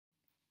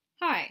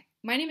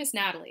My name is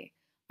Natalie.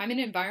 I'm an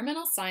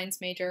environmental science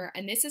major,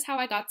 and this is how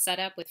I got set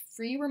up with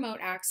free remote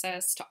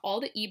access to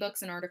all the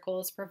ebooks and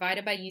articles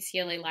provided by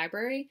UCLA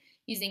Library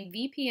using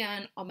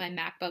VPN on my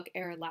MacBook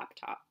Air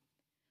laptop.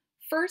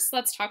 First,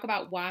 let's talk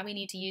about why we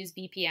need to use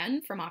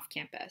VPN from off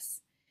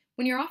campus.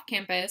 When you're off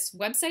campus,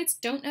 websites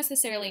don't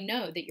necessarily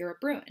know that you're a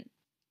Bruin.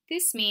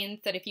 This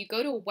means that if you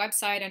go to a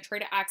website and try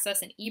to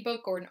access an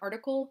ebook or an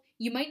article,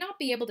 you might not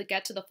be able to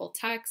get to the full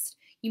text,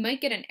 you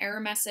might get an error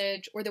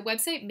message, or the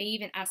website may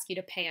even ask you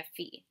to pay a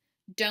fee.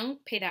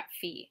 Don't pay that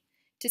fee.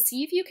 To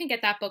see if you can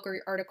get that book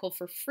or article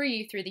for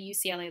free through the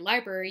UCLA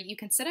Library, you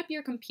can set up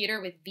your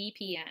computer with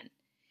VPN.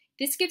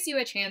 This gives you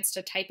a chance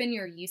to type in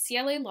your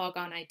UCLA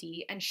logon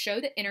ID and show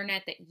the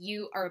internet that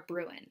you are a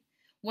Bruin.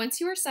 Once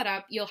you are set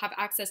up, you'll have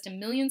access to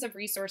millions of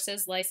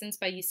resources licensed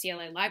by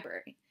UCLA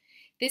Library.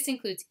 This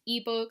includes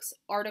ebooks,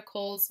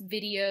 articles,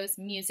 videos,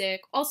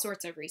 music, all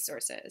sorts of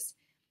resources.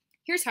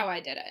 Here's how I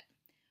did it.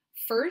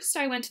 First,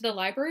 I went to the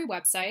library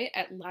website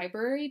at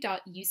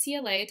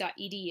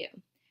library.ucla.edu.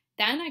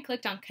 Then I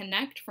clicked on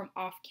Connect from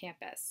off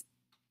campus.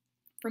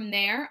 From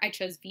there, I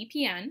chose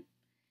VPN.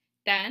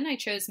 Then I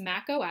chose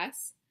Mac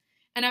OS.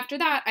 And after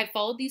that, I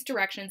followed these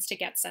directions to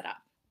get set up.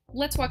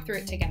 Let's walk through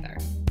it together.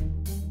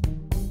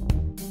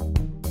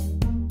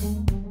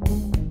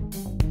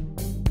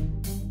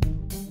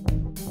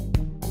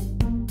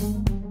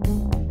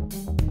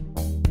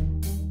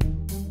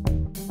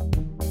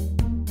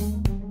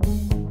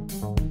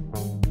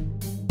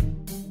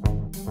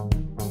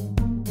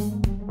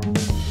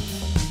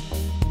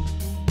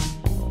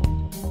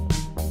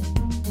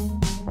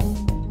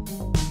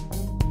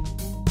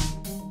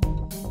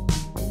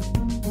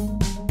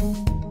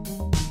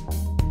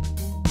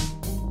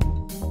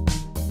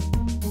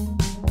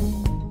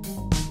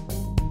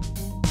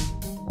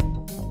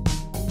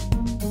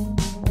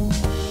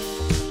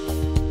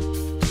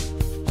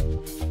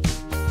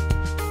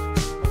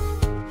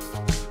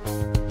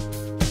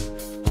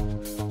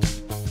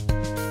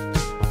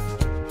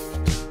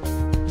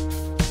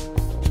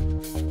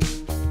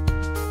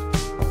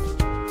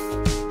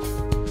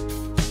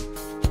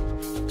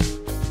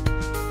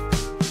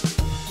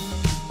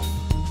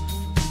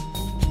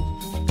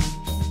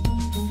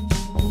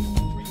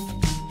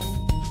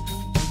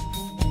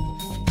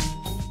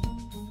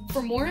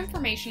 For more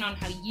information on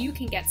how you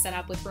can get set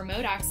up with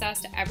remote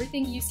access to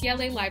everything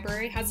UCLA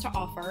Library has to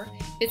offer,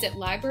 visit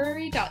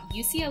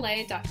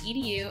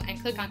library.ucla.edu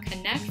and click on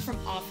Connect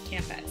from off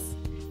campus.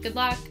 Good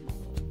luck!